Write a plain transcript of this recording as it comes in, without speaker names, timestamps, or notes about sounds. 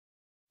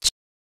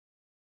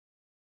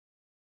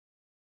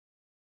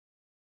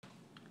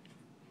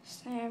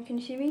Sam, can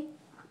you see me?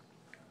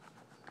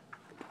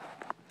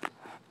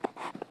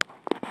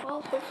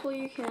 Well,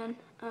 hopefully you can.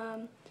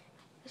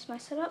 This is my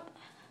setup.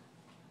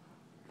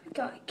 I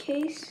got a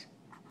case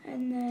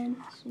and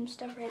then some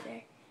stuff right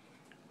there.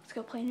 Let's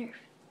go play Nerf.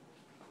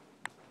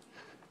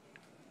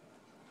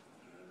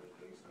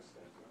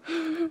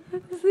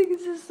 This thing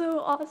is just so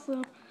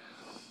awesome.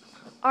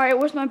 Alright,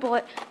 where's my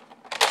bullet?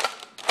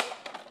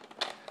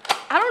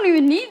 I don't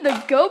even need the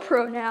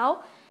GoPro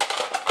now.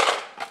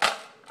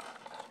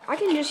 I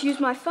can just use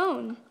my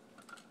phone.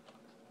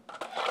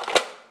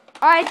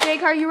 Alright,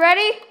 Jake, are you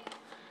ready?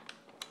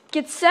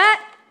 Get set.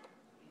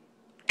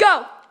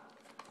 Go!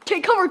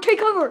 Take cover, take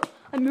cover!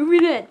 I'm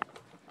moving in.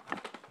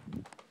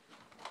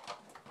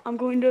 I'm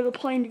going to the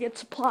plane to get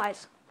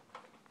supplies.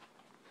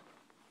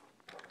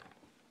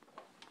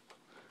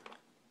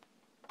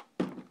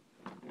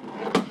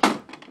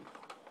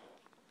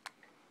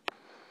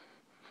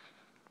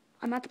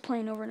 I'm at the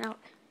plane, over and out.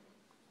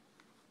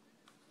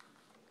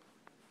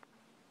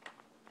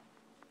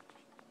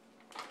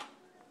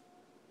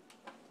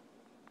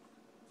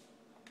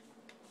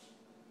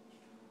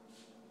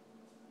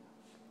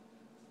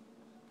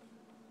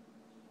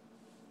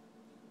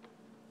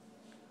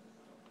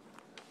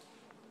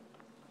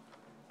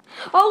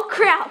 Oh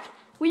crap!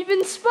 We've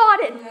been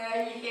spotted!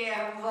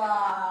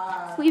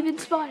 We've been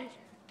spotted.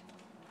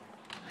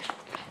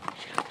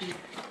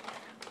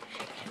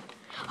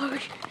 Oh,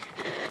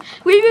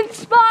 we've been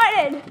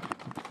spotted!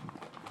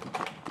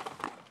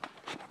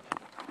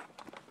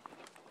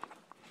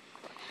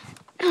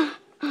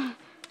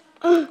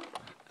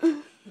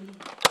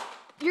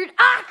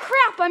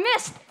 Crap! I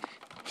missed!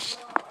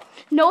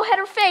 No head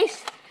or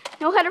face.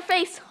 No head or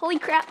face. Holy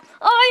crap.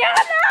 Oh my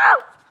god,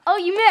 no! Oh,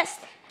 you missed.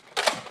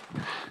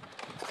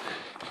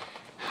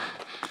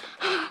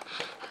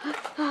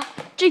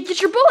 Jake,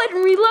 get your bullet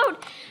and reload.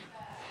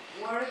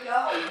 Where'd it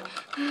go?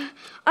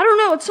 I don't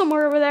know. It's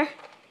somewhere over there.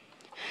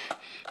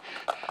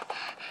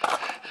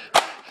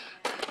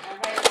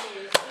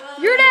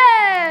 You're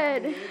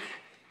dead.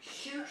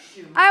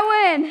 Shoot. I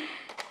win.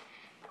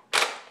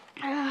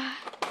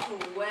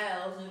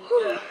 Well,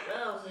 you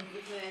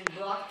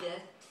blocked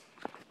it.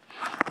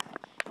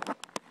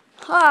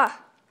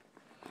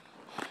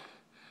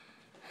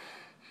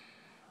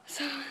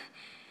 So,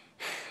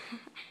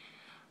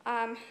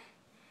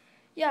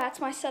 yeah, that's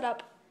my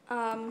setup.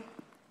 Let me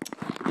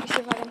see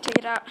if I can take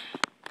it out.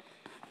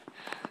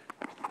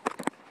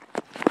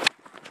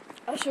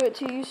 I'll show it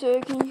to you so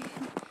you can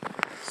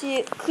see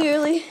it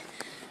clearly.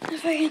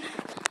 If I can,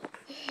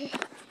 it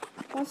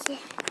wants to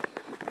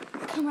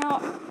come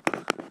out.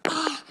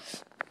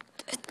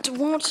 It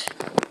won't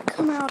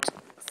come out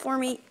for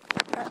me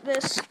at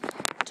this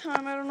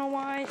time. I don't know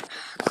why.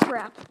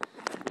 Crap.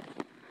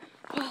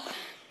 Well,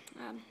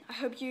 I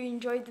hope you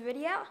enjoyed the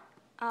video.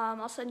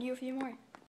 I'll send you a few more.